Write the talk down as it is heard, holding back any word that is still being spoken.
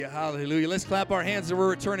Hallelujah. Let's clap our hands and we're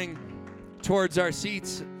returning towards our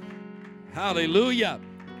seats. Hallelujah.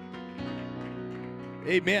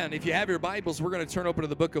 Amen. If you have your Bibles, we're going to turn open to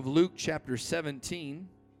the book of Luke chapter 17.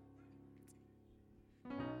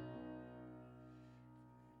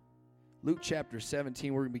 Luke chapter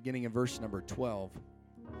 17, we're beginning in verse number 12.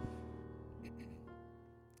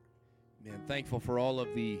 Man, thankful for all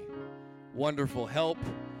of the wonderful help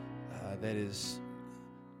that is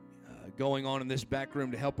going on in this back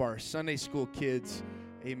room to help our Sunday school kids,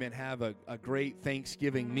 amen, have a great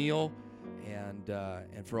Thanksgiving meal.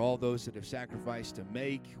 And for all those that have sacrificed to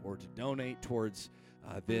make or to donate towards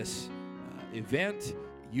this event,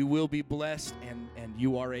 you will be blessed and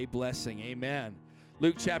you are a blessing. Amen.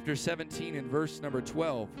 Luke chapter 17 and verse number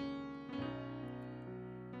 12.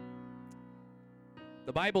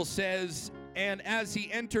 The Bible says, "And as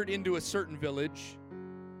he entered into a certain village,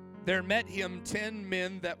 there met him 10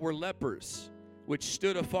 men that were lepers, which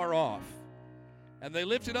stood afar off. And they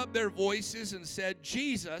lifted up their voices and said,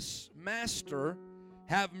 Jesus, Master,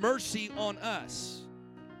 have mercy on us.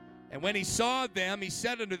 And when he saw them, he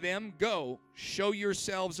said unto them, Go, show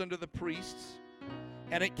yourselves unto the priests.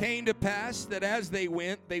 And it came to pass that as they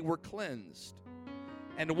went, they were cleansed.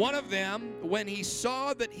 And one of them, when he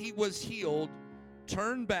saw that he was healed,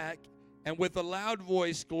 turned back, and with a loud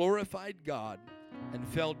voice glorified God, and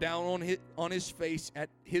fell down on his face at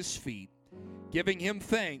his feet, giving him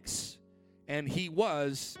thanks, and he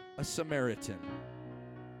was a Samaritan.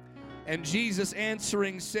 And Jesus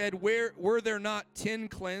answering said, Were there not 10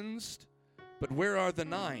 cleansed? But where are the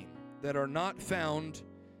 9 that are not found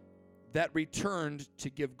that returned to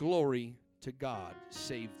give glory to God,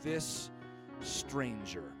 save this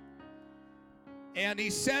stranger? And he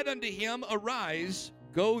said unto him, Arise,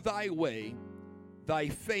 go thy way, thy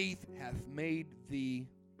faith hath made thee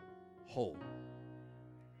whole.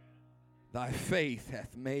 Thy faith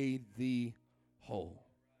hath made thee whole.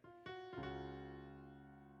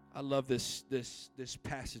 I love this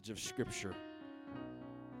passage of Scripture.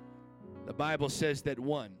 The Bible says that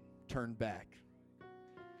one turned back.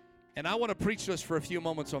 And I want to preach to us for a few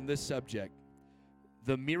moments on this subject.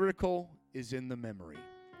 The miracle is in the memory.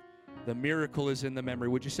 The miracle is in the memory.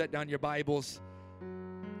 Would you set down your Bibles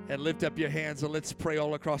and lift up your hands and let's pray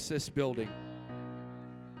all across this building.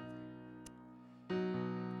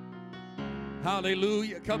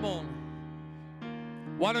 Hallelujah. Come on.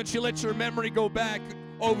 Why don't you let your memory go back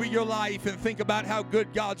over your life and think about how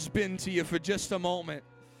good God's been to you for just a moment.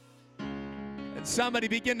 And somebody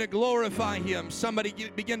begin to glorify Him. Somebody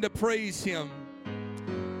begin to praise Him.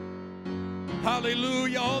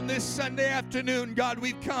 Hallelujah. On this Sunday afternoon, God,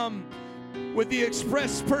 we've come with the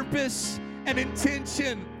express purpose and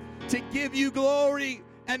intention to give you glory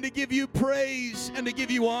and to give you praise and to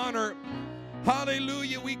give you honor.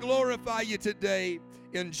 Hallelujah. We glorify you today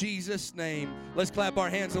in Jesus' name. Let's clap our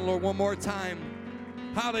hands to the Lord one more time.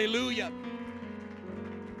 Hallelujah.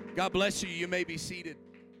 God bless you. You may be seated.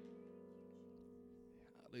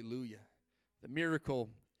 Hallelujah. The miracle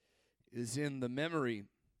is in the memory.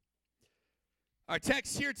 Our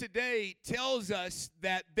text here today tells us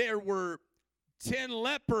that there were 10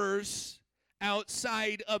 lepers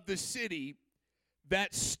outside of the city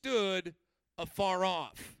that stood afar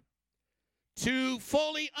off. To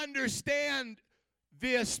fully understand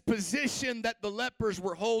this position that the lepers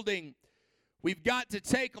were holding, we've got to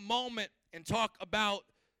take a moment and talk about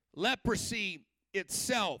leprosy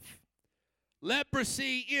itself.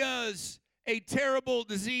 Leprosy is a terrible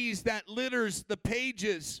disease that litters the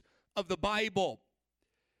pages of the Bible.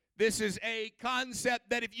 This is a concept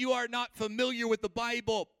that if you are not familiar with the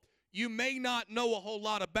Bible, you may not know a whole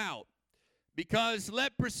lot about, because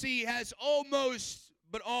leprosy has almost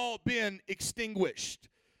but all been extinguished.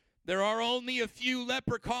 There are only a few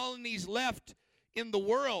leper colonies left in the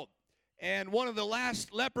world. And one of the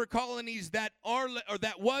last leper colonies that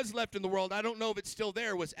was left in the world, I don't know if it's still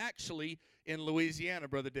there, was actually in Louisiana,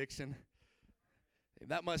 Brother Dixon.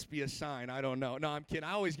 That must be a sign. I don't know. No, I'm kidding.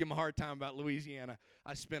 I always give him a hard time about Louisiana.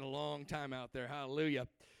 I spent a long time out there. Hallelujah.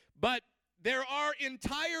 But there are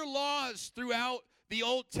entire laws throughout the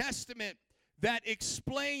Old Testament that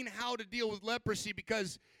explain how to deal with leprosy,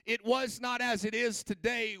 because it was not as it is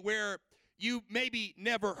today, where you maybe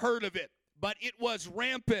never heard of it, but it was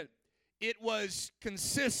rampant. It was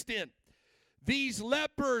consistent. These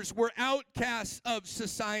lepers were outcasts of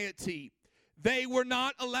society. They were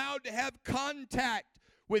not allowed to have contact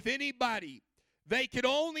with anybody. They could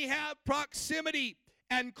only have proximity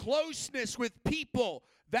and closeness with people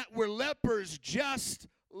that were lepers just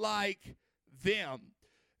like them.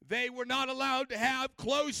 They were not allowed to have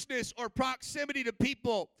closeness or proximity to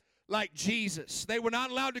people like Jesus. They were not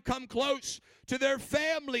allowed to come close to their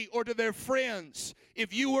family or to their friends.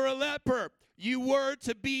 If you were a leper, you were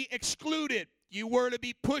to be excluded. You were to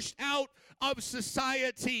be pushed out of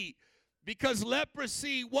society because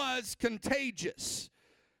leprosy was contagious.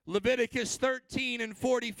 Leviticus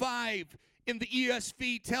 13:45 in the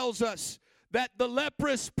ESV tells us that the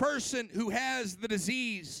leprous person who has the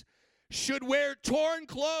disease should wear torn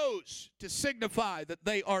clothes to signify that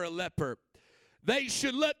they are a leper. They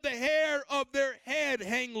should let the hair of their head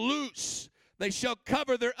hang loose. They shall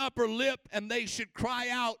cover their upper lip, and they should cry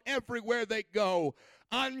out everywhere they go,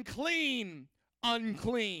 unclean,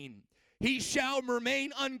 unclean. He shall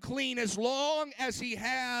remain unclean as long as he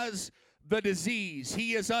has the disease.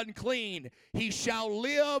 He is unclean. He shall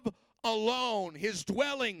live alone. His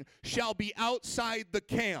dwelling shall be outside the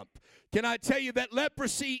camp. Can I tell you that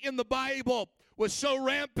leprosy in the Bible was so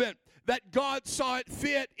rampant that God saw it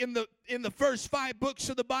fit in the first 5 books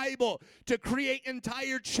of the Bible to create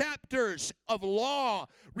entire chapters of law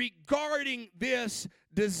regarding this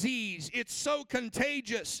disease. It's so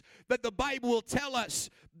contagious that the Bible will tell us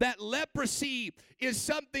that leprosy is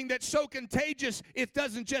something that's so contagious it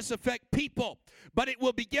doesn't just affect people, but it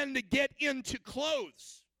will begin to get into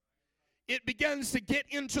clothes. It begins to get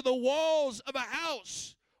into the walls of a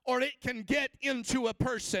house, or it can get into a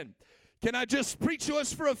person. Can I just preach to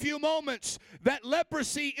us for a few moments that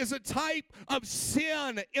leprosy is a type of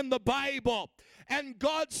sin in the Bible? And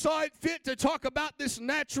God saw it fit to talk about this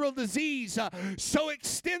natural disease so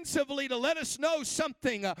extensively to let us know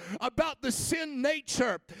something about the sin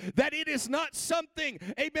nature, that it is not something,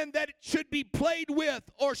 amen, that it should be played with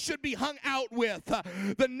or should be hung out with.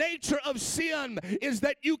 The nature of sin is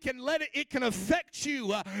that you can let it can affect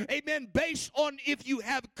you, amen, based on if you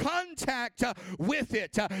have contact with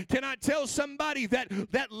it. Can I tell somebody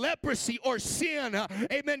that leprosy or sin,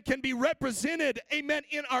 amen, can be represented, amen,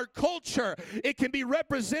 in our culture. It can be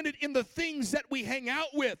represented in the things that we hang out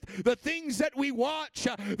with, the things that we watch,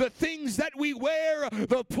 the things that we wear,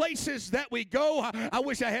 the places that we go. I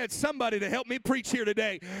wish I had somebody to help me preach here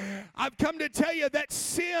today. I've come to tell you that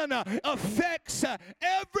sin affects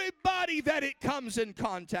everybody that it comes in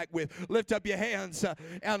contact with. Lift up your hands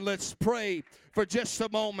and let's pray for just a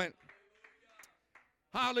moment.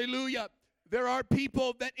 Hallelujah. There are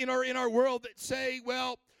people that in our world that say,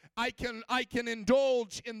 well, I can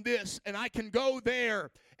indulge in this, and I can go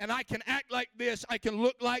there, and I can act like this, I can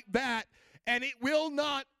look like that, and it will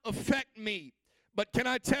not affect me. But can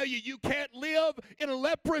I tell you, you can't live in a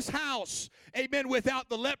leprous house, amen, without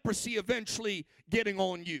the leprosy eventually getting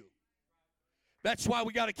on you. That's why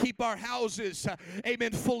we got to keep our houses,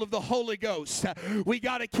 amen, full of the Holy Ghost. We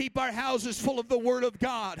got to keep our houses full of the Word of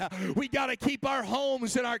God. We got to keep our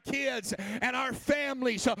homes and our kids and our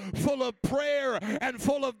families full of prayer and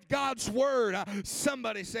full of God's Word.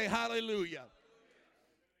 Somebody say hallelujah.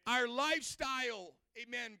 Our lifestyle,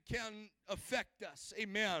 amen, can affect us,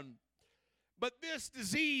 amen. But this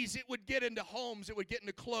disease, it would get into homes, it would get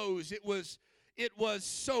into clothes. It was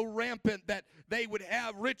so rampant that they would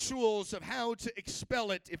have rituals of how to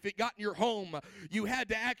expel it. If it got in your home, you had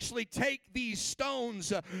to actually take these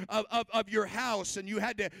stones of your house, and you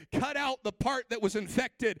had to cut out the part that was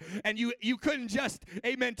infected, and you couldn't just,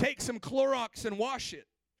 amen, take some Clorox and wash it.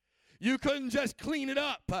 You couldn't just clean it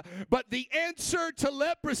up. But the answer to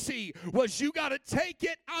leprosy was you got to take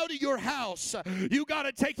it out of your house. You got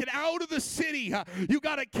to take it out of the city. You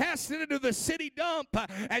got to cast it into the city dump,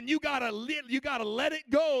 and you got to let it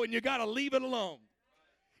go, and you got to leave it alone.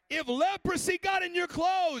 If leprosy got in your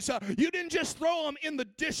clothes, you didn't just throw them in the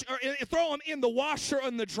dish or throw them in the washer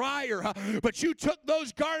and the dryer, but you took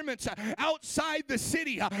those garments outside the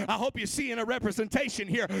city. I hope you're seeing a representation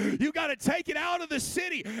here. You got to take it out of the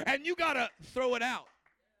city, and you got to throw it out.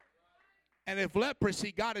 And if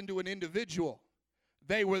leprosy got into an individual,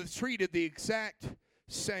 they were treated the exact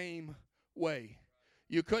same way.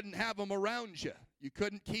 You couldn't have them around you. You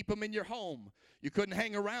couldn't keep them in your home. You couldn't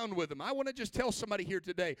hang around with them. I want to just tell somebody here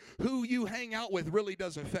today, who you hang out with really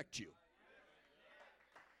does affect you.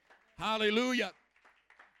 Hallelujah.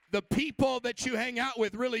 The people that you hang out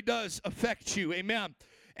with really does affect you. Amen.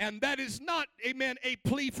 And that is not, amen, a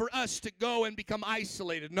plea for us to go and become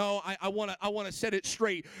isolated. No, I want to set it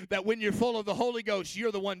straight that when you're full of the Holy Ghost,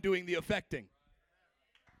 you're the one doing the affecting.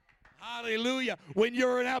 Hallelujah. When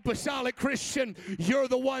you're an apostolic Christian, you're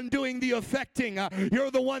the one doing the affecting. You're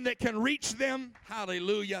the one that can reach them.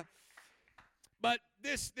 Hallelujah. But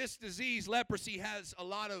this disease, leprosy, has a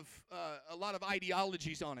lot of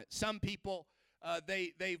ideologies on it. Some people,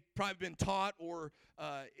 they've probably been taught or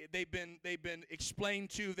they've been explained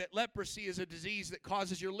to that leprosy is a disease that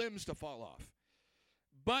causes your limbs to fall off.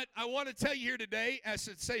 But I want to tell you here today, as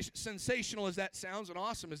sensational as that sounds and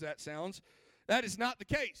awesome as that sounds, that is not the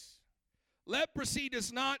case. Leprosy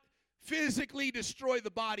does not physically destroy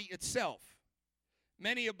the body itself.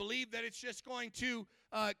 Many have believed that it's just going to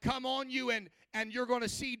come on you and you're going to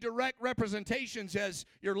see direct representations as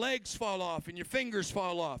your legs fall off and your fingers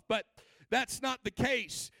fall off. But that's not the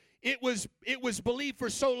case. It was believed for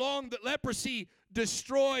so long that leprosy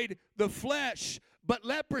destroyed the flesh. But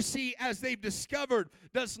leprosy, as they've discovered,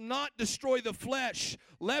 does not destroy the flesh.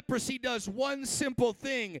 Leprosy does one simple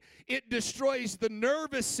thing. It destroys the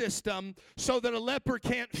nervous system so that a leper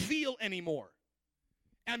can't feel anymore.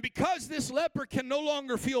 And because this leper can no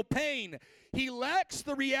longer feel pain, he lacks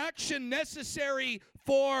the reaction necessary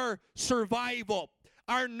for survival.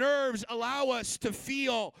 Our nerves allow us to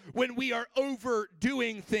feel when we are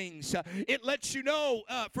overdoing things. It lets you know,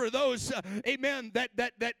 for those, amen,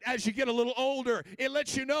 that as you get a little older, it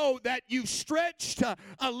lets you know that you've stretched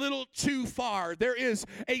a little too far. There is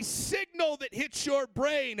a signal that hits your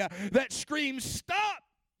brain that screams, stop,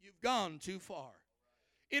 you've gone too far.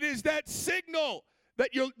 It is that signal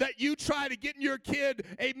that you try to get in your kid,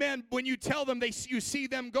 amen, when you tell them you see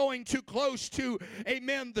them going too close to,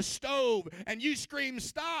 amen, the stove, and you scream,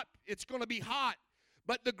 stop, it's going to be hot.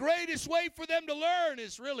 But the greatest way for them to learn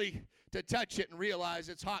is really to touch it and realize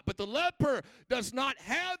it's hot. But the leper does not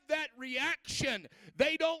have that reaction.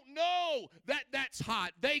 They don't know that that's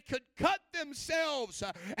hot. They could cut themselves,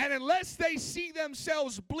 and unless they see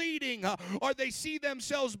themselves bleeding or they see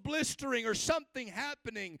themselves blistering or something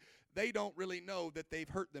happening, they don't really know that they've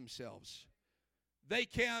hurt themselves. They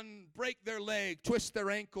can break their leg, twist their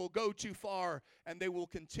ankle, go too far, and they will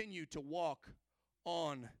continue to walk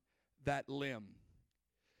on that limb.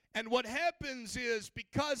 And what happens is,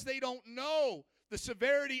 because they don't know the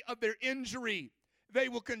severity of their injury, they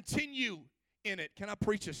will continue in it. Can I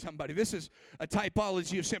preach to somebody? This is a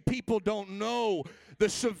typology of sin. People don't know the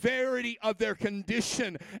severity of their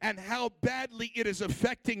condition and how badly it is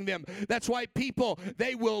affecting them. That's why people,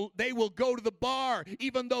 they will go to the bar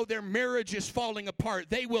even though their marriage is falling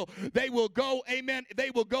apart. They will go, amen,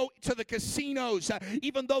 they will go to the casinos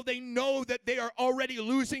even though they know that they are already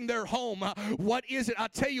losing their home. What is it? I'll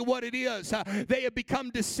tell you what it is. They have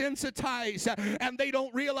become desensitized and they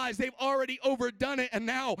don't realize they've already overdone it, and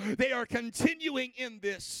now they are continuing in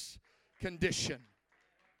this condition.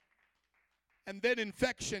 And then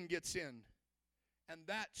infection gets in. And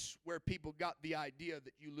that's where people got the idea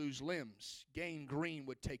that you lose limbs. Gangrene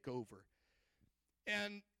would take over.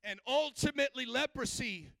 And ultimately,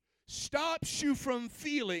 leprosy stops you from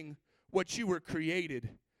feeling what you were created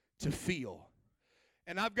to feel.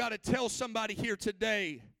 And I've got to tell somebody here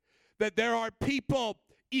today that there are people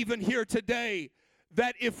even here today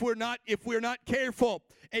that if we're not careful,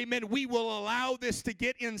 amen, we will allow this to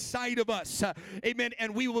get inside of us, amen,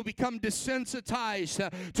 and we will become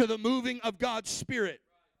desensitized to the moving of God's Spirit.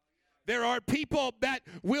 There are people that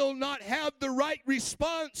will not have the right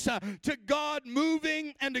response to God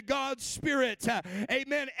moving and to God's Spirit.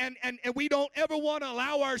 Amen. And we don't ever want to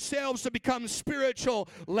allow ourselves to become spiritual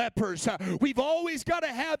lepers. We've always got to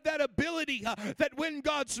have that ability that when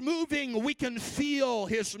God's moving, we can feel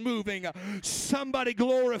His moving. Somebody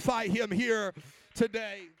glorify Him here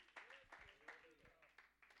today.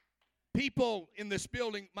 People in this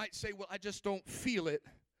building might say, well, I just don't feel it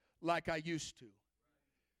like I used to.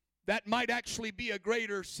 That might actually be a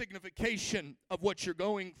greater signification of what you're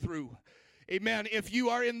going through. Amen. If you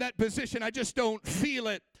are in that position, I just don't feel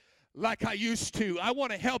it like I used to. I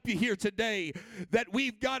want to help you here today that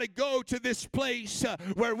we've got to go to this place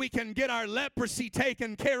where we can get our leprosy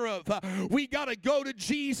taken care of. We got to go to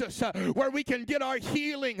Jesus where we can get our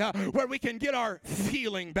healing, where we can get our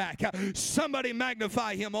feeling back. Somebody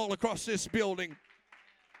magnify Him all across this building.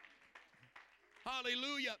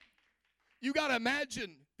 Hallelujah. You got to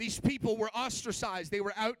imagine these people were ostracized. They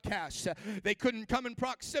were outcasts. They couldn't come in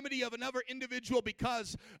proximity of another individual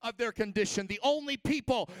because of their condition. The only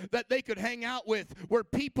people that they could hang out with were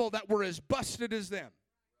people that were as busted as them.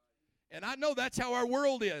 And I know that's how our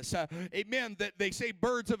world is. Amen. That they say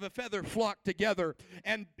birds of a feather flock together.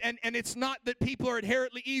 And it's not that people are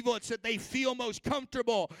inherently evil. It's that they feel most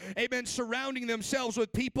comfortable, amen, surrounding themselves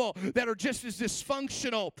with people that are just as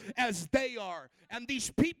dysfunctional as they are. And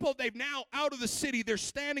these people, they've now out of the city, they're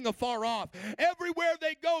standing afar off. Everywhere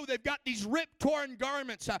they go, they've got these ripped, torn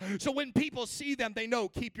garments. So when people see them, they know,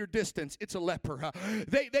 keep your distance. It's a leper.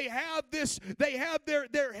 They have this, they have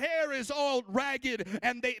their hair is all ragged,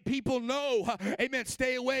 and people know, amen,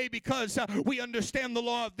 stay away, because we understand the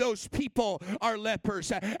law of those people are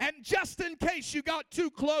lepers. And just in case you got too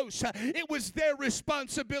close, it was their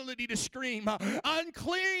responsibility to scream,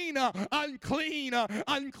 unclean, unclean,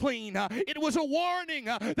 unclean. It was a warning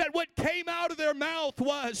that what came out of their mouth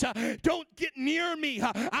was, don't get near me.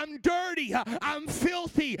 I'm dirty. I'm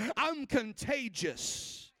filthy. I'm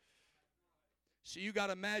contagious. So you got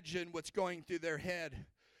to imagine what's going through their head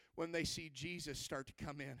when they see Jesus start to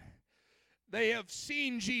come in. They have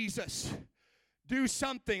seen Jesus do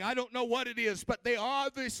something. I don't know what it is, but they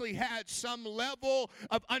obviously had some level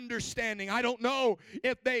of understanding. I don't know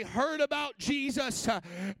if they heard about Jesus,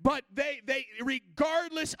 but they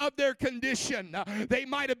regardless of their condition, they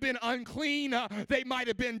might have been unclean, they might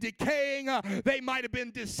have been decaying, they might have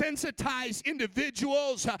been desensitized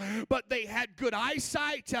individuals, but they had good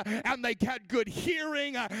eyesight, and they had good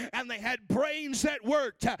hearing, and they had brains that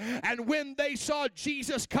worked. And when they saw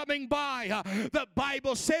Jesus coming by, the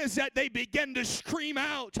Bible says that they began to scream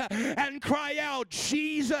out and cry out,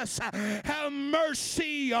 Jesus, have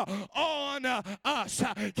mercy on us.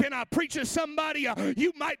 Can I preach to somebody?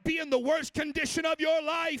 You might be in the worst condition of your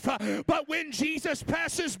life, but when Jesus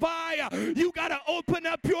passes by, you got to open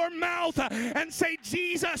up your mouth and say,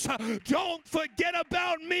 Jesus, don't forget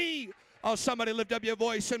about me. Oh, somebody lift up your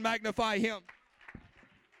voice and magnify him.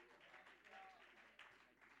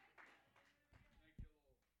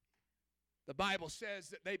 The Bible says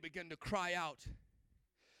that they begin to cry out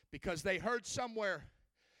because they heard somewhere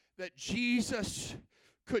that Jesus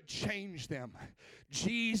could change them.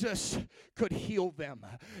 Jesus could heal them.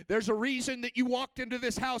 There's a reason that you walked into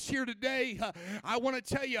this house here today. I want to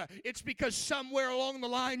tell you, it's because somewhere along the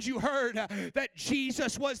lines you heard that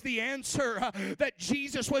Jesus was the answer, that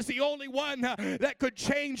Jesus was the only one that could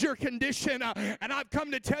change your condition. And I've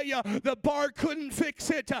come to tell you, the bar couldn't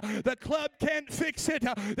fix it. The club can't fix it.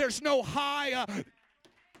 There's no high.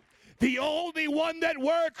 The only one that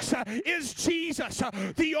works is Jesus.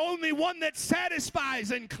 The only one that satisfies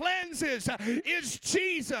and cleanses is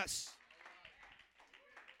Jesus.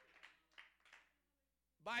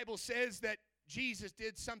 The Bible says that Jesus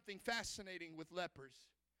did something fascinating with lepers.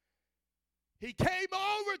 He came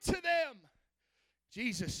over to them.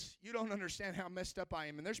 Jesus, you don't understand how messed up I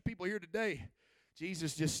am. And there's people here today.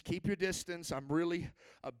 Jesus, just keep your distance. I'm really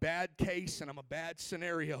a bad case and I'm a bad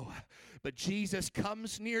scenario. But Jesus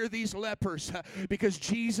comes near these lepers because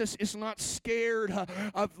Jesus is not scared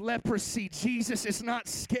of leprosy. Jesus is not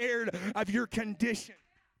scared of your condition.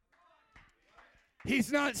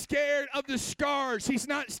 He's not scared of the scars. He's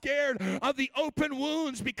not scared of the open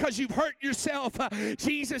wounds because you've hurt yourself.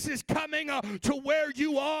 Jesus is coming to where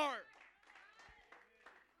you are.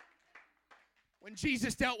 When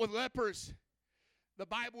Jesus dealt with lepers, the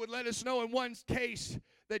Bible would let us know in one case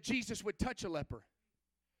that Jesus would touch a leper.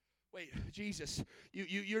 Wait, Jesus,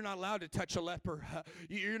 you're not allowed to touch a leper.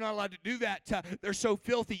 You're not allowed to do that. They're so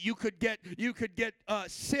filthy. You could get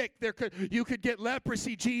sick. You could get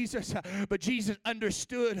leprosy, Jesus. But Jesus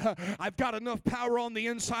understood. I've got enough power on the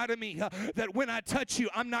inside of me that when I touch you,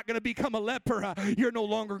 I'm not going to become a leper. You're no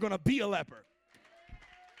longer going to be a leper.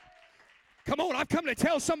 Come on, I've come to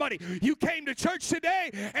tell somebody, you came to church today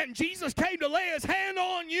and Jesus came to lay his hand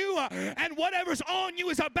on you, and whatever's on you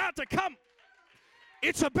is about to come.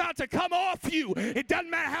 It's about to come off you. It doesn't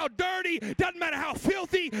matter how dirty, doesn't matter how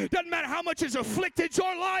filthy, doesn't matter how much has afflicted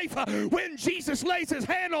your life. When Jesus lays his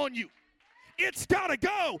hand on you, it's got to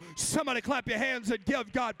go. Somebody clap your hands and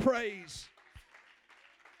give God praise.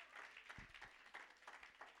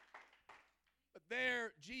 But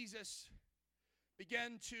there, Jesus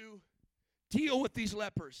began to deal with these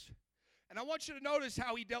lepers. And I want you to notice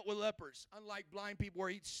how he dealt with lepers. Unlike blind people where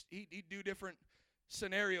he'd do different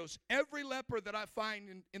scenarios. Every leper that I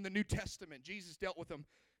find in the New Testament, Jesus dealt with them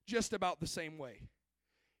just about the same way.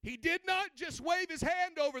 He did not just wave his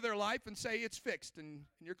hand over their life and say, it's fixed and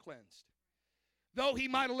you're cleansed. Though he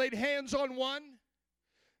might have laid hands on one,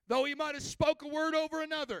 though he might have spoke a word over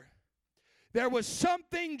another, there was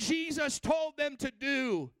something Jesus told them to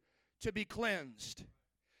do to be cleansed.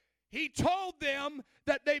 He told them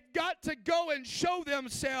that they've got to go and show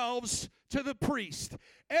themselves to the priest.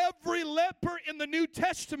 Every leper in the New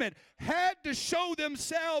Testament had to show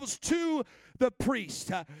themselves to the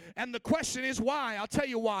priest. And the question is why? I'll tell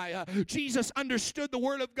you why. Jesus understood the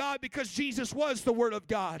Word of God because Jesus was the Word of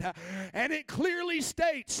God. And it clearly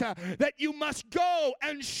states that you must go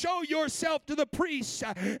and show yourself to the priest.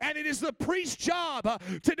 And it is the priest's job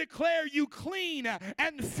to declare you clean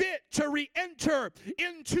and fit to re-enter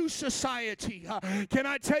into society. Can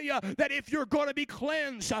I tell you that if you're going to be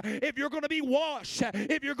cleansed, if you're going to be washed,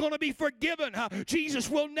 if you're going to be forgiven, Jesus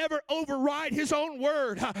will never override His own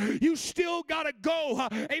word. You still got to go,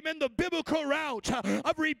 amen, the biblical route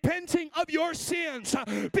of repenting of your sins,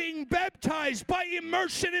 being baptized by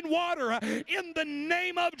immersion in water in the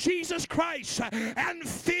name of Jesus Christ, and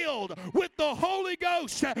filled with the Holy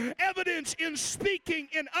Ghost, evidence in speaking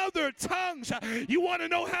in other tongues. You want to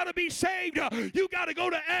know how to be saved? You got to go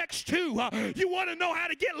to Acts 2. You want to know how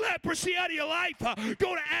to get leprosy out of your life?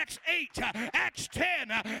 Go to Acts 8, Acts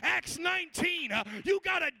 10, Acts 19. You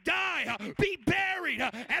got to die, be buried,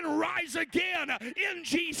 and rise again in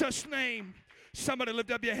Jesus' name. Somebody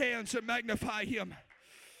lift up your hands and magnify Him.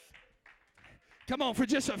 Come on, for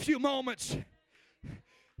just a few moments.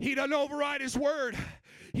 He doesn't override His word.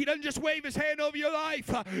 He doesn't just wave His hand over your life.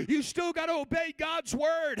 You still got to obey God's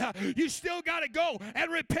word. You still got to go and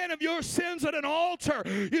repent of your sins at an altar.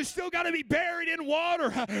 You still got to be buried in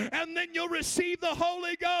water. And then you'll receive the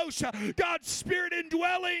Holy Ghost, God's Spirit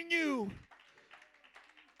indwelling you.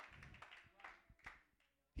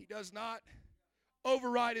 He does not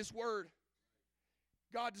override His word.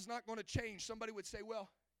 God is not going to change. Somebody would say, well,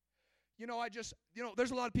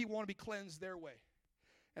 there's a lot of people want to be cleansed their way.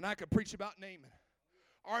 And I could preach about Naaman.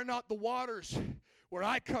 Are not the waters where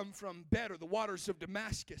I come from better, the waters of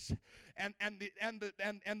Damascus? And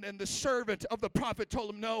the servant of the prophet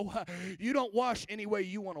told him, no, you don't wash any way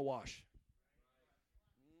you want to wash.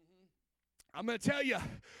 I'm going to tell you,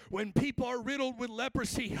 when people are riddled with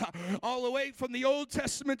leprosy, all the way from the Old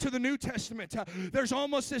Testament to the New Testament, there's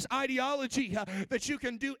almost this ideology that you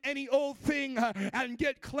can do any old thing and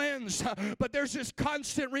get cleansed. But there's this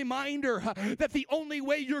constant reminder that the only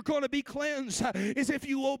way you're going to be cleansed is if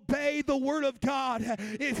you obey the Word of God,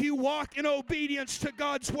 if you walk in obedience to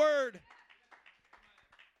God's Word.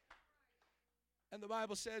 And the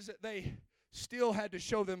Bible says that they still had to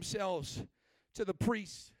show themselves to the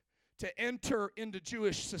priests to enter into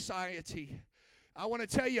Jewish society. I want to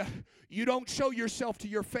tell you, you don't show yourself to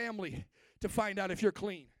your family to find out if you're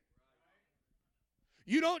clean.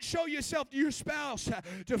 You don't show yourself to your spouse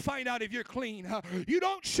to find out if you're clean. You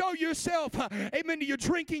don't show yourself, amen, to your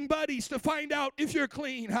drinking buddies to find out if you're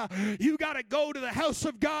clean. You got to go to the house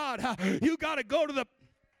of God. You got to go to the...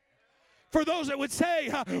 For those that would say,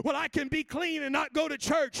 well, I can be clean and not go to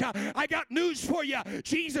church, I got news for you.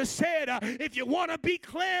 Jesus said, if you want to be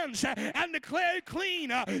cleansed and declared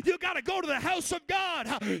clean, you got to go to the house of God.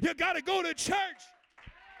 You got to go to church.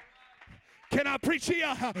 Can I preach to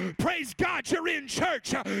you? Praise God, you're in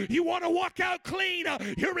church. You want to walk out clean,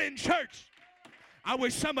 you're in church. I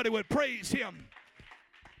wish somebody would praise Him.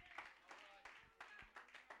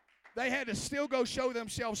 They had to still go show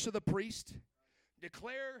themselves to the priest,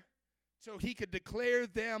 declare, so he could declare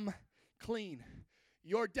them clean.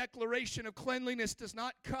 Your declaration of cleanliness does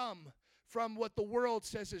not come from what the world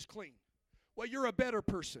says is clean. Well, you're a better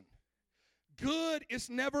person. Good has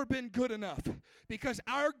never been good enough, because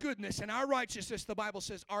our goodness and our righteousness, the Bible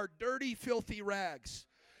says, are dirty, filthy rags.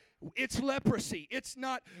 It's leprosy. It's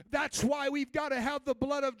not. That's why we've got to have the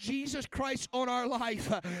blood of Jesus Christ on our life.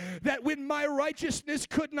 That when my righteousness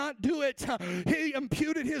could not do it, He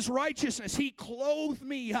imputed His righteousness. He clothed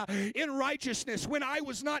me in righteousness when I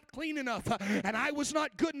was not clean enough and I was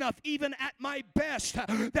not good enough, even at my best.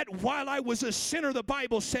 That while I was a sinner, the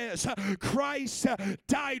Bible says, Christ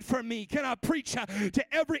died for me. Can I preach to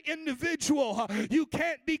every individual? You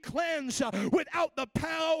can't be cleansed without the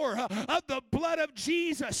power of the blood of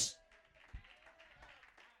Jesus.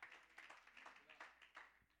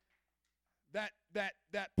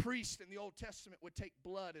 That priest in the Old Testament would take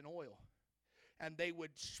blood and oil, and they would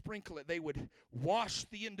sprinkle it. They would wash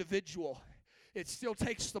the individual. It still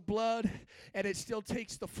takes the blood, and it still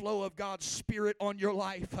takes the flow of God's Spirit on your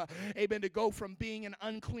life. Amen. To go from being an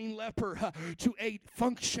unclean leper to a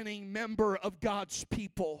functioning member of God's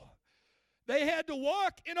people. They had to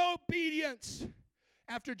walk in obedience.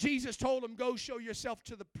 After Jesus told them, go show yourself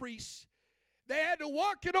to the priests, they had to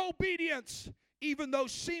walk in obedience, even though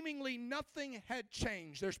seemingly nothing had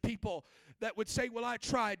changed. There's people that would say, well, I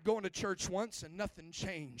tried going to church once and nothing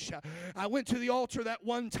changed. I went to the altar that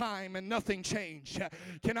one time and nothing changed.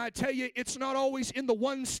 Can I tell you, it's not always in the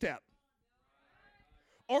one step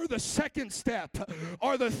or the second step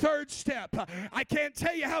or the third step. I can't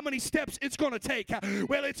tell you how many steps it's going to take.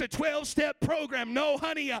 Well, it's a 12-step program. No,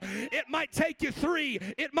 honey, it might take you 3.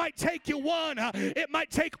 It might take you 1. It might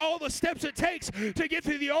take all the steps it takes to get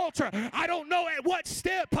to the altar. I don't know at what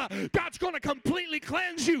step God's going to completely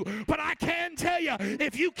cleanse you, but I can tell you,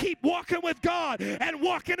 if you keep walking with God and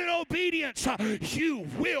walking in obedience, you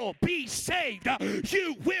will be saved.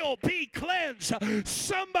 You will be cleansed.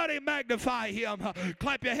 Somebody magnify Him.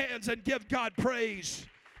 Clap your hands and give God praise.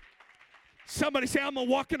 Somebody say, I'm going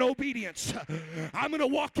to walk in obedience. I'm going to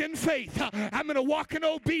walk in faith. I'm going to walk in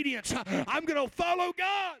obedience. I'm going to follow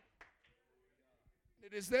God.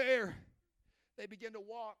 It is there. They begin to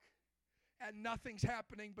walk, and nothing's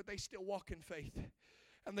happening, but they still walk in faith.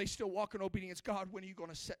 And they still walk in obedience. God, when are you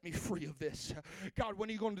going to set me free of this? God, when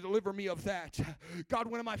are you going to deliver me of that? God,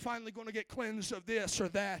 when am I finally going to get cleansed of this or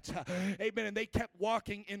that? Amen. And they kept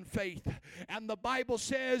walking in faith. And the Bible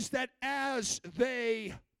says that as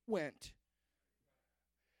they went,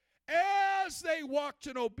 as they walked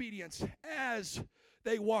in obedience, as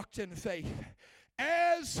they walked in faith,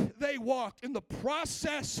 as they walked in the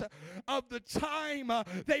process of the time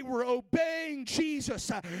they were obeying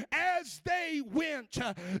Jesus, as they went,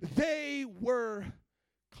 they were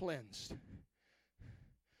cleansed.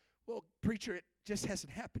 Well, preacher, it just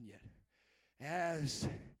hasn't happened yet. As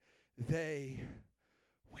they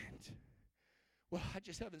went. Well, I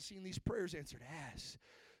just haven't seen these prayers answered. As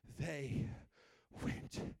they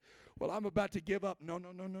went. Well, I'm about to give up. No.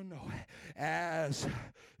 As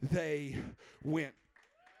they went.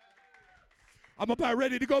 I'm about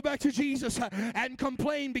ready to go back to Jesus and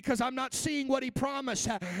complain because I'm not seeing what He promised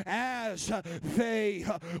as they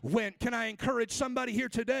went. Can I encourage somebody here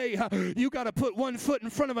today? You got to put one foot in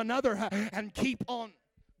front of another and keep on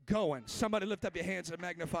going. Somebody lift up your hands and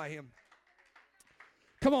magnify Him.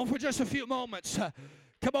 Come on for just a few moments.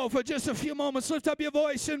 Come on for just a few moments. Lift up your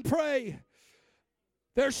voice and pray.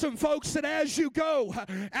 There's some folks that as you go,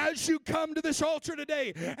 as you come to this altar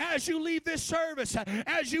today, as you leave this service,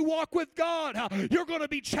 as you walk with God, you're going to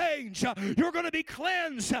be changed. You're going to be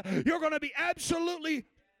cleansed. You're going to be absolutely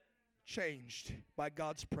changed by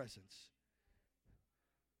God's presence.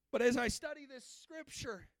 But as I study this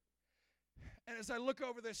scripture, and as I look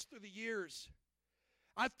over this through the years,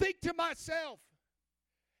 I think to myself,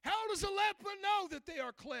 how does a leper know that they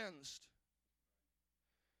are cleansed?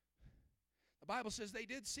 The Bible says they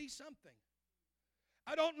did see something.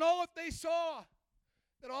 I don't know if they saw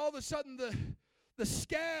that all of a sudden the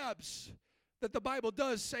scabs that the Bible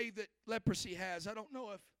does say that leprosy has, I don't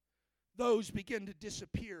know if those begin to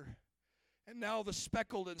disappear. And now the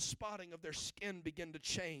speckled and spotting of their skin begin to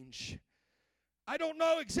change. I don't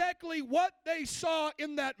know exactly what they saw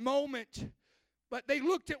in that moment, but they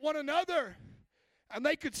looked at one another and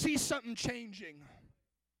they could see something changing.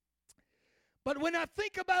 But when I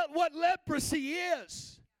think about what leprosy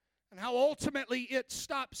is and how ultimately it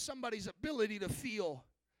stops somebody's ability to feel,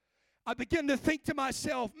 I begin to think to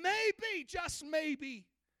myself, maybe, just maybe,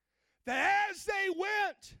 that as they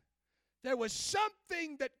went, there was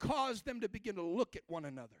something that caused them to begin to look at one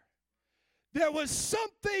another. There was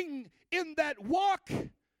something in that walk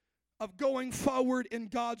of going forward in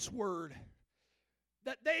God's Word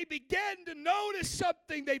that they began to notice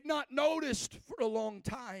something they've not noticed for a long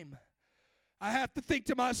time. I have to think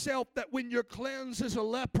to myself that when you're cleansed as a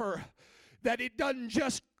leper, that it doesn't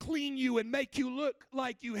just clean you and make you look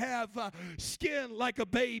like you have skin like a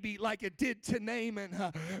baby, like it did to Naaman.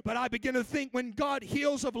 But I begin to think when God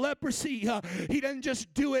heals of leprosy, He doesn't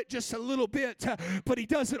just do it just a little bit, but He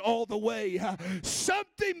does it all the way.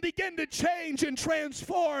 Something began to change and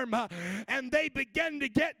transform, and they began to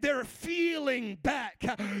get their feeling back.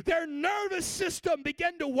 Their nervous system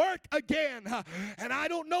began to work again. And I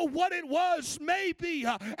don't know what it was. Maybe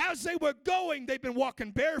as they were going, they've been walking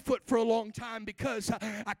barefoot for a long time because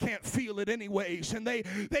I can't feel it anyways. And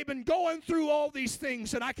they've been going through all these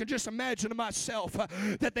things, and I can just imagine to myself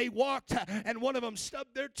that they walked and one of them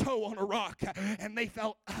stubbed their toe on a rock and they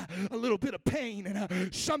felt a little bit of pain,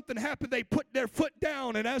 and something happened. They put their foot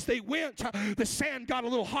down, and as they went, the sand got a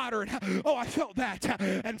little hotter, and I felt that,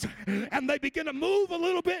 and they began to move a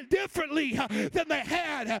little bit differently than they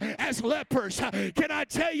had as lepers. Can I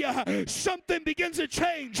tell you, something begins to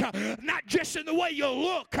change, not just in the way you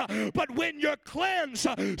look, but when you're cleansed,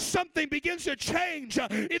 something begins to change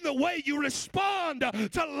in the way you respond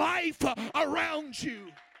to life around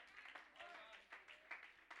you.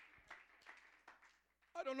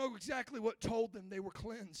 I don't know exactly what told them they were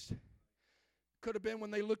cleansed. Could have been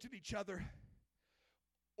when they looked at each other,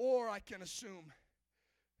 or I can assume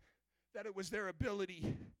that it was their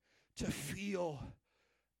ability to feel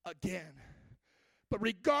again. But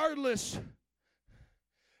regardless,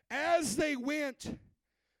 as they went,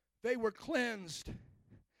 they were cleansed.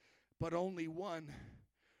 But only one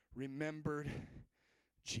remembered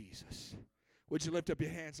Jesus. Would you lift up your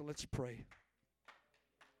hands and let's pray?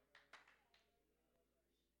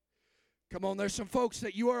 Come on, there's some folks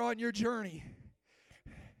that you are on your journey.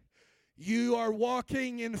 You are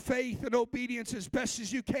walking in faith and obedience as best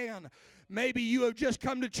as you can. Maybe you have just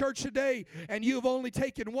come to church today and you've only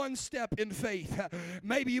taken one step in faith.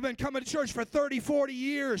 Maybe you've been coming to church for 30, 40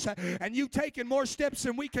 years and you've taken more steps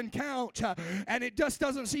than we can count. And it just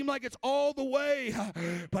doesn't seem like it's all the way.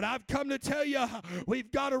 But I've come to tell you,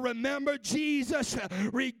 we've got to remember Jesus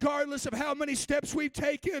regardless of how many steps we've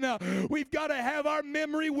taken. We've got to have our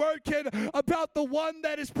memory working about the one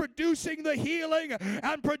that is producing the healing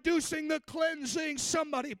and producing the cleansing.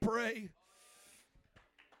 Somebody pray.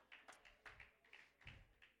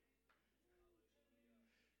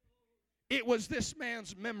 It was this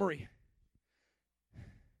man's memory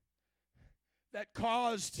that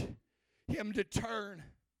caused him to turn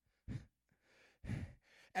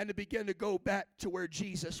and to begin to go back to where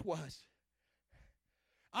Jesus was.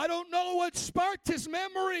 I don't know what sparked his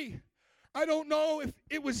memory. I don't know if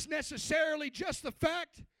it was necessarily just the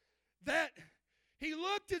fact that he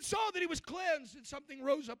looked and saw that he was cleansed and something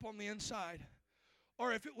rose up on the inside.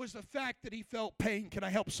 Or if it was the fact that he felt pain. Can I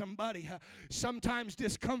help somebody? Sometimes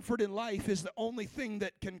discomfort in life is the only thing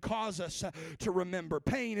that can cause us to remember.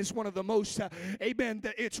 Pain is one of the most,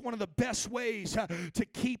 it's one of the best ways to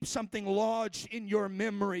keep something lodged in your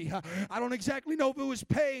memory. I don't exactly know if it was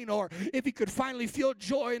pain or if he could finally feel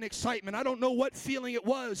joy and excitement. I don't know what feeling it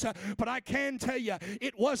was, but I can tell you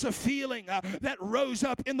it was a feeling that rose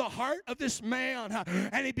up in the heart of this man.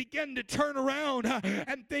 And he began to turn around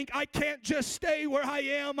and think, I can't just stay where I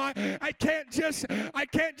am. I can't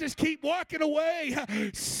just keep walking away.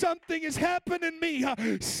 Something has happened in me.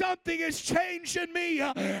 Something has changed in me.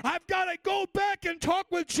 I've got to go back and talk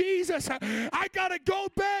with Jesus. I got to go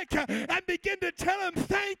back and begin to tell him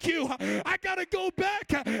thank you. I got to go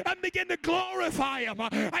back and begin to glorify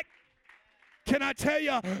him. Can I tell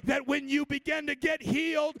you that when you begin to get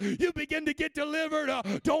healed, you begin to get delivered,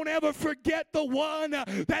 don't ever forget the one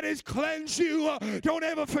that has cleansed you. Don't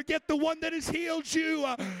ever forget the one that has healed you.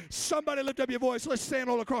 Somebody lift up your voice. Let's stand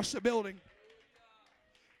all across the building.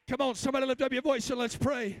 Come on, somebody lift up your voice and let's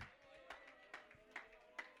pray.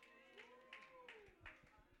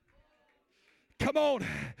 Come on.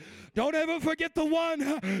 Don't ever forget the one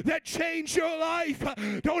that changed your life.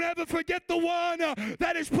 Don't ever forget the one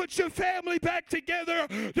that has put your family back together.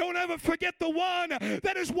 Don't ever forget the one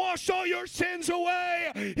that has washed all your sins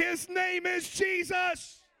away. His name is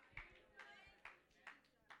Jesus.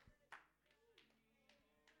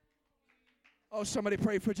 Oh, somebody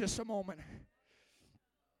pray for just a moment.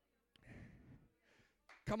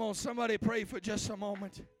 Come on, somebody pray for just a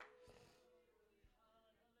moment.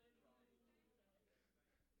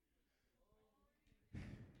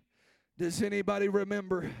 Does anybody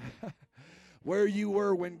remember where you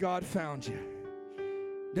were when God found you?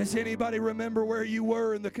 Does anybody remember where you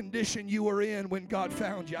were and the condition you were in when God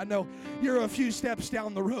found you? I know you're a few steps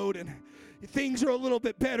down the road and things are a little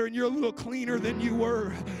bit better and you're a little cleaner than you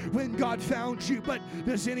were when God found you. But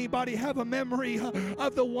does anybody have a memory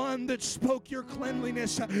of the one that spoke your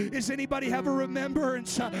cleanliness? Does anybody have a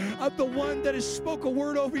remembrance of the one that has spoke a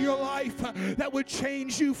word over your life that would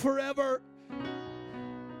change you forever?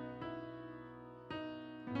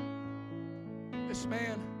 This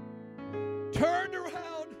man turned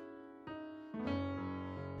around.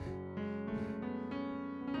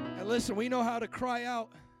 And listen, we know how to cry out.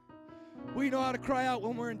 We know how to cry out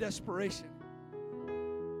when we're in desperation.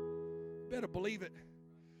 Better believe it.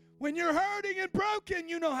 When you're hurting and broken,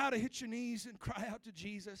 you know how to hit your knees and cry out to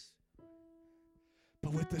Jesus.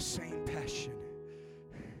 But with the same passion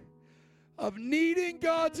of needing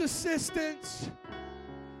God's assistance,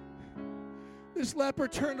 this leper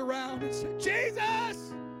turned around and said,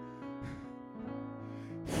 Jesus,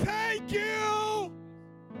 thank you.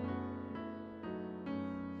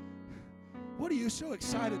 What are you so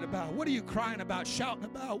excited about? What are you crying about, shouting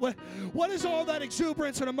about? What is all that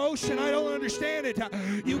exuberance and emotion? I don't understand it.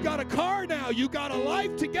 You got a car now. You got a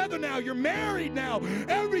life together now. You're married now.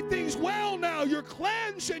 Everything's well now. You're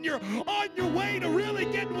cleansed and you're on your way to really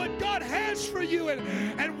getting what God has for you.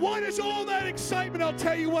 And what is all that excitement? I'll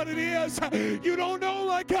tell you what it is. You don't know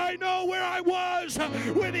like I know where I was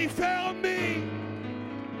when he found me.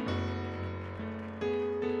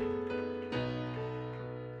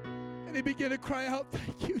 And he began to cry out,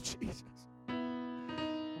 thank you, Jesus.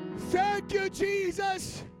 Thank you,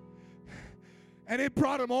 Jesus. And it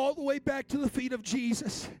brought him all the way back to the feet of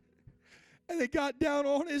Jesus. And they got down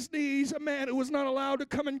on his knees. A man who was not allowed to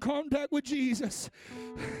come in contact with Jesus.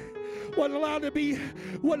 Wasn't allowed to be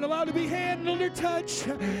handled or touched.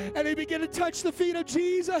 And he began to touch the feet of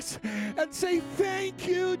Jesus and say, "Thank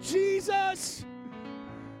you, Jesus."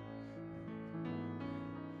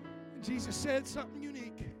 And Jesus said something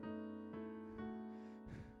unique.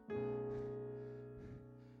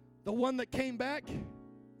 The one that came back,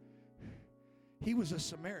 he was a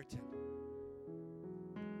Samaritan.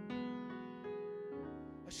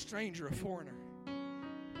 A stranger, a foreigner.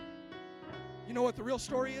 You know what the real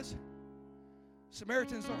story is?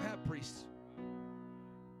 Samaritans don't have priests.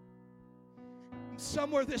 And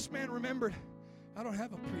somewhere this man remembered, I don't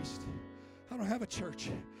have a priest. I don't have a church.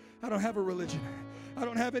 I don't have a religion. I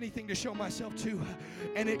don't have anything to show myself to.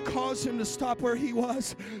 And it caused him to stop where he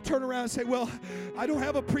was, turn around and say, well, I don't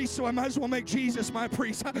have a priest, so I might as well make Jesus my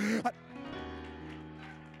priest.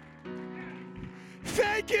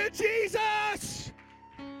 Thank you, Jesus.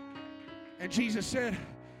 And Jesus said,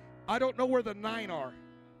 I don't know where the 9 are,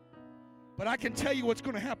 but I can tell you what's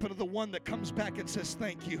going to happen to the one that comes back and says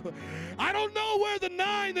thank you. I don't know where the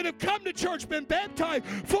 9 that have come to church, been baptized,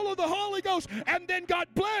 full of the Holy Ghost, and then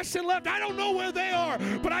got blessed and left. I don't know where they are,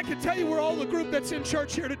 but I can tell you where all the group that's in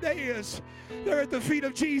church here today is. They're at the feet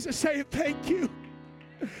of Jesus saying thank you.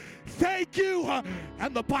 Thank you.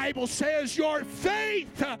 And the Bible says your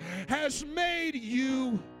faith has made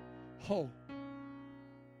you whole.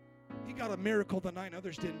 He got a miracle the 9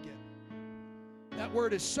 others didn't get. That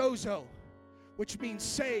word is sozo, which means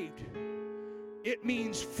saved. It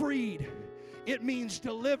means freed. It means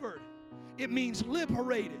delivered. It means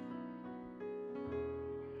liberated.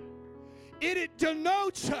 It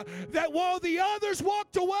denotes that while the others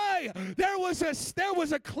walked away, there was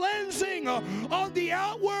a cleansing on the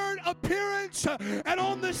outward appearance and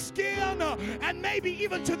on the skin and maybe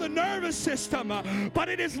even to the nervous system. But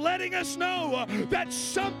it is letting us know that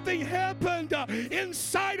something happened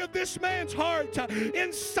inside of this man's heart,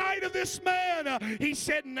 inside of this man. He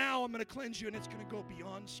said, now I'm going to cleanse you, and it's going to go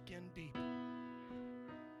beyond skin deep.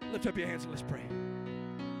 Lift up your hands and let's pray.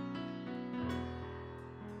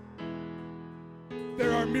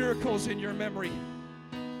 There are miracles in your memory.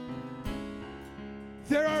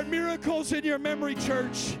 There are miracles in your memory,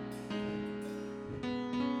 church.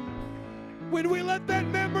 When we let that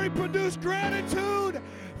memory produce gratitude,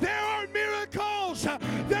 there are miracles.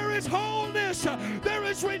 There is wholeness. There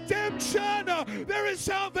is redemption. There is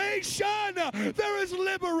salvation. There is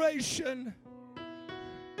liberation.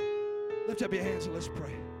 Lift up your hands and let's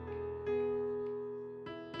pray.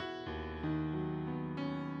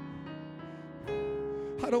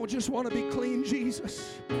 I don't just want to be clean,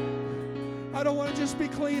 Jesus. I don't want to just be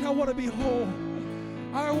clean. I want to be whole.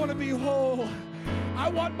 I want to be whole. I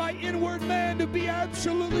want my inward man to be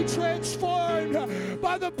absolutely transformed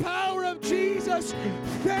by the power of Jesus.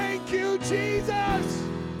 Thank you, Jesus.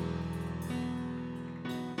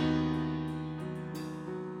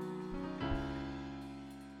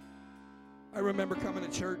 I remember coming to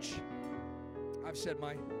church. I've said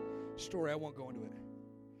my story. I won't go into it.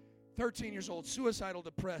 13 years old, suicidal,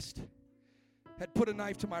 depressed, had put a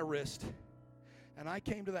knife to my wrist. And I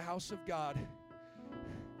came to the house of God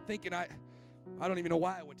thinking I don't even know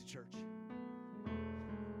why I went to church.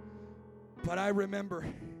 But I remember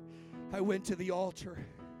I went to the altar.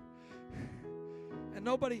 And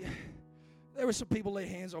there were some people lay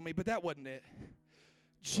hands on me, but that wasn't it.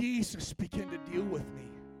 Jesus began to deal with me.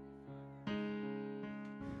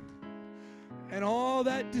 And all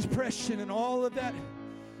that depression and all of that,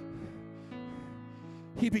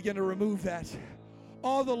 He began to remove that.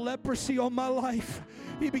 All the leprosy on my life,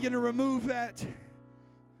 He began to remove that.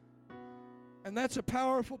 And that's a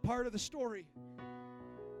powerful part of the story.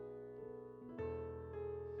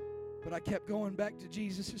 But I kept going back to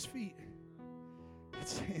Jesus' feet and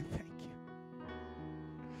saying thank you.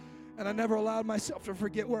 And I never allowed myself to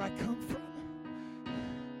forget where I come from.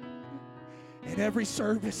 In every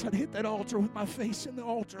service, I'd hit that altar with my face in the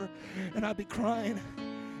altar, and I'd be crying.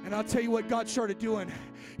 And I'll tell you what God started doing.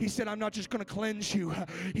 He said, I'm not just going to cleanse you.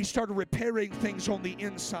 He started repairing things on the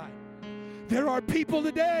inside. There are people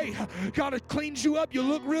today, God has cleaned you up. You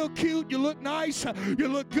look real cute. You look nice. You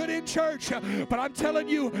look good in church. But I'm telling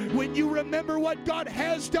you, when you remember what God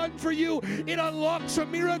has done for you, it unlocks a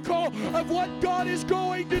miracle of what God is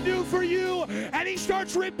going to do for you. And He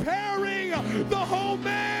starts repairing the whole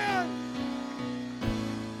man.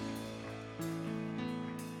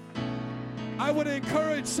 I would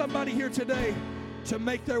encourage somebody here today to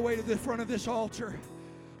make their way to the front of this altar.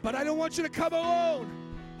 But I don't want you to come alone.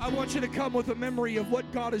 I want you to come with a memory of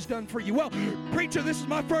what God has done for you. Well, preacher, this is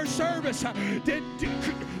my first service.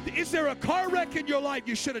 Is there a car wreck in your life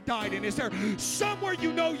you should have died in? Is there somewhere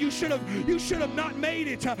you know you should have not made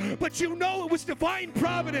it, but you know it was divine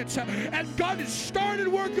providence, and God has started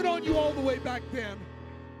working on you all the way back then?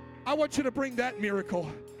 I want you to bring that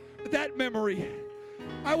miracle, that memory.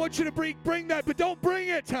 I want you to bring that, but don't bring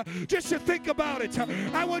it just to think about it.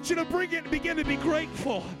 I want you to bring it and begin to be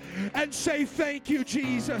grateful and say, thank you,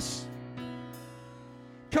 Jesus.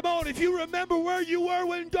 Come on, if you remember where you were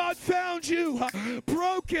when God found you,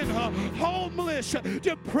 broken, homeless,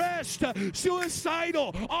 depressed,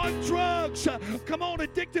 suicidal, on drugs, come on,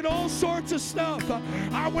 addicted, all sorts of stuff,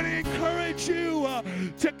 I want to encourage you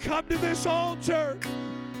to come to this altar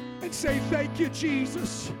and say, thank you,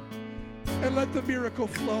 Jesus. And let the miracle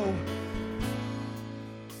flow.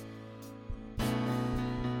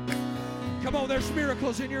 Come on, there's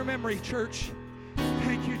miracles in your memory, church.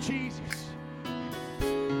 Thank you, Jesus.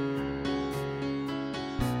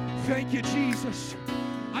 Thank you, Jesus.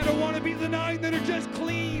 I don't want to be the 9 that are just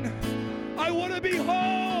clean. I want to be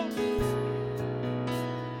whole.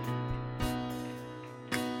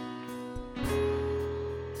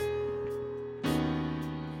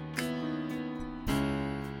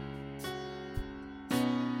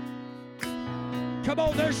 Come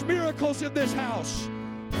on, there's miracles in this house.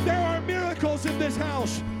 There are miracles in this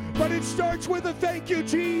house. But it starts with a thank you,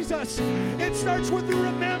 Jesus. It starts with the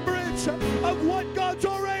remembrance of what God's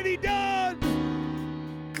already done.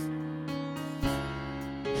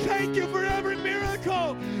 Thank you for every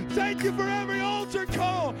miracle. Thank you for every altar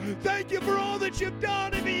call. Thank you for all that you've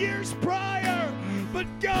done in the years prior. But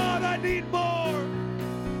God, I need more.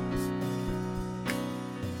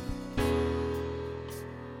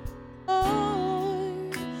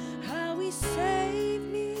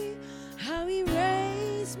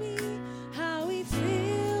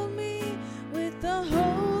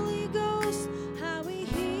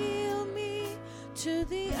 To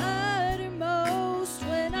the uttermost,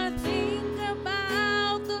 when I think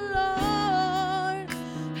about the Lord,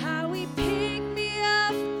 how He picked me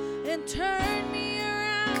up and turned me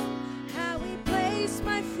around, how He placed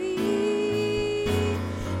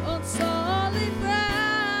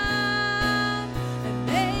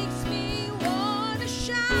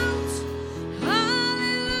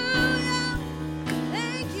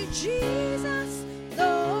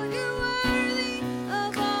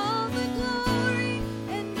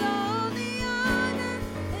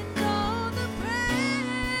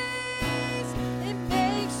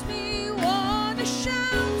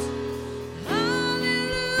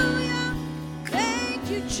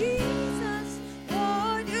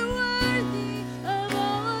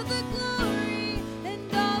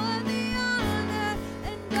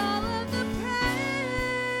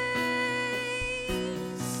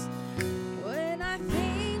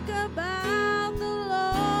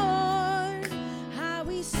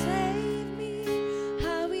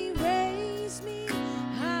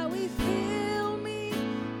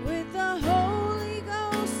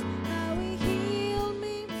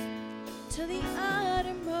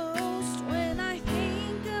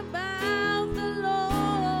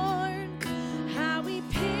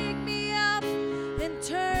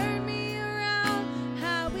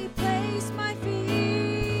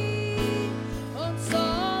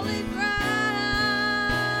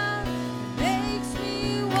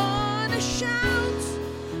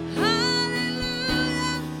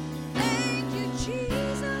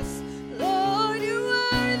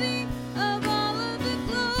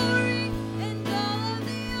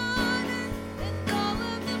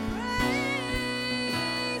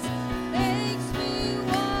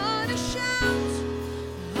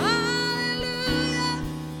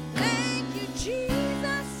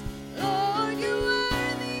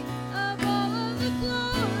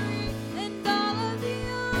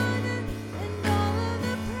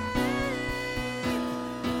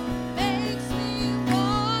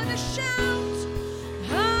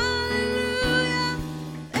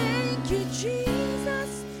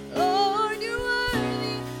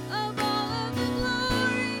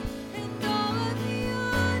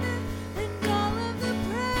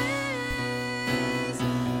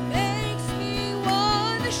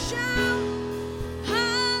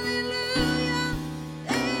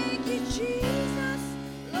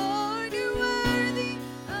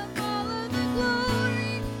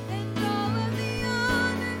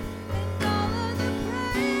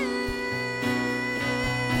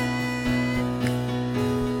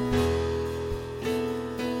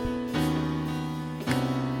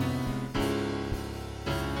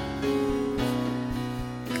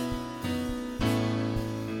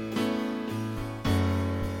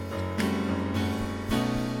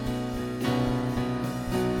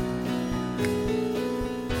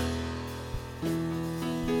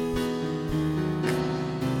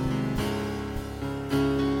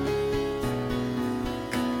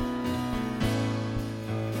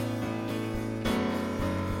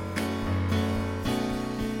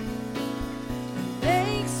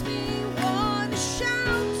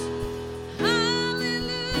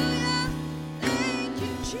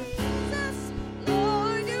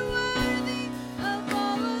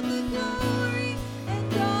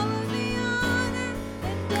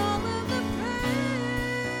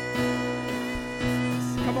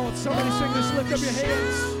somebody sing this. Lift up your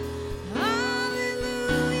hands.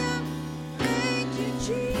 Hallelujah. Thank you,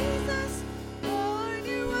 Jesus. Lord,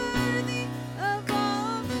 you're worthy of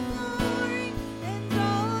all the glory and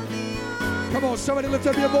all the honor. Come on, somebody lift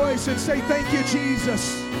up your voice and say, thank you,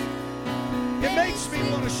 Jesus. It makes me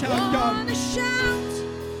want to shout, God. Want to shout.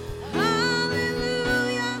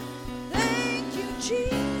 Hallelujah. Thank you,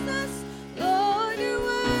 Jesus. Lord, you're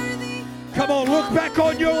worthy. Come on, look back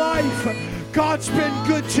on your life. God's been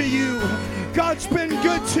good to you. God's been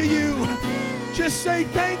good to you. Just say,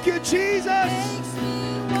 thank you, Jesus. Makes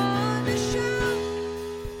me want to shout.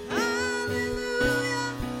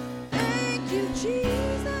 Hallelujah. Thank you,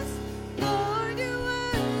 Jesus. Lord, you're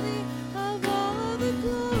worthy of all the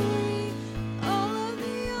glory, all of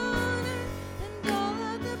the honor, and all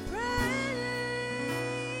of the praise.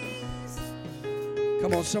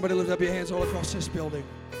 Come on, somebody lift up your hands all across this building.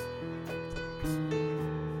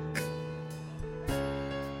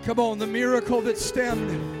 Come on, the miracle that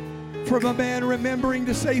stemmed from a man remembering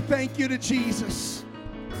to say thank you to Jesus.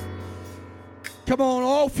 Come on,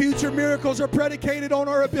 all future miracles are predicated on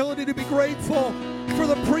our ability to be grateful for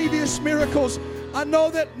the previous miracles. I know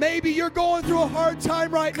that maybe you're going through a hard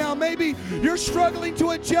time right now. Maybe you're struggling to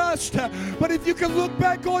adjust. But if you can look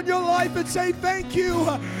back on your life and say thank you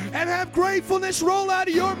and have gratefulness roll out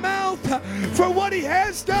of your mouth for what He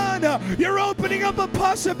has done, you're opening up a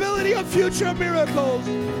possibility of future miracles.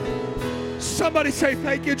 Somebody say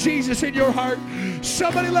thank you, Jesus, in your heart.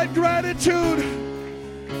 Somebody let gratitude.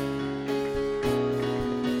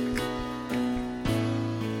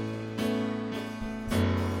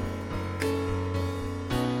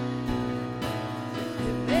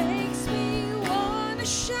 It makes me want to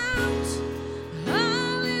shout.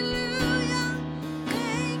 Hallelujah.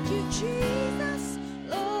 Thank you, Jesus.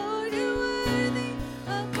 Lord, you're worthy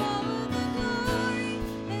of all of the glory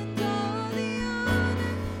and all the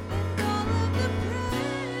honor and all of the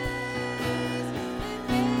praise. It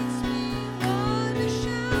makes me want to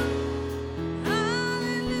shout.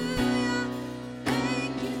 Hallelujah.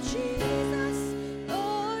 Thank you, Jesus.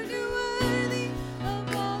 Lord, you're worthy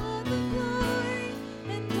of all of the glory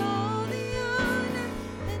and all the honor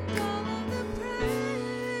and all of the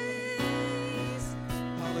praise.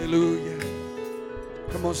 Hallelujah.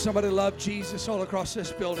 Come on, somebody love Jesus all across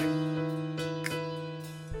this building.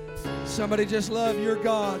 Somebody just love your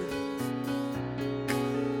God.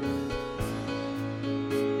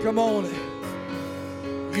 Come on.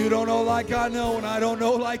 You don't know like I know, and I don't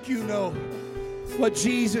know like you know what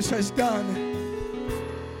Jesus has done.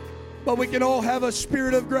 But we can all have a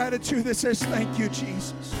spirit of gratitude that says, thank you,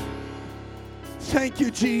 Jesus. Thank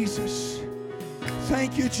you, Jesus.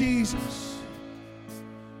 Thank you, Jesus.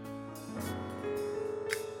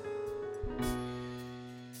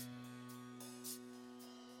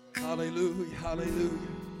 Hallelujah, hallelujah.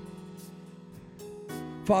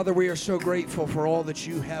 Father, we are so grateful for all that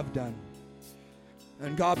you have done.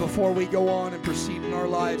 And God, before we go on and proceed in our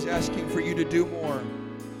lives asking for you to do more,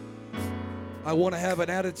 I want to have an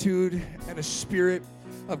attitude and a spirit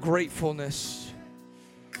of gratefulness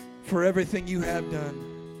for everything you have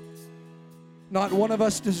done. Not one of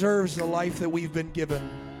us deserves the life that we've been given.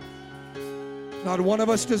 Not one of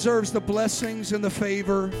us deserves the blessings and the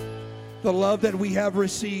favor, the love that we have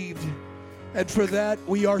received. And for that,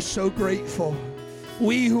 we are so grateful.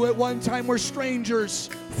 We who at one time were strangers,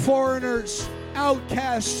 foreigners,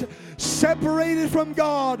 outcasts, separated from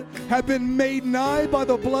God, have been made nigh by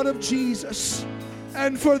the blood of Jesus.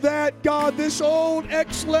 And for that, God, this old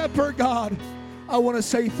ex-leper, God, I want to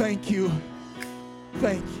say thank you.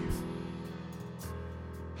 Thank you.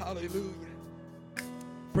 Hallelujah.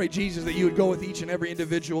 Pray, Jesus, that you would go with each and every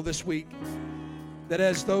individual this week. That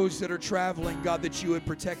as those that are traveling, God, that you would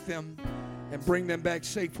protect them and bring them back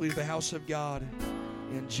safely to the house of God.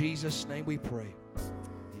 In Jesus' name we pray.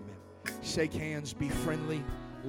 Amen. Shake hands, be friendly.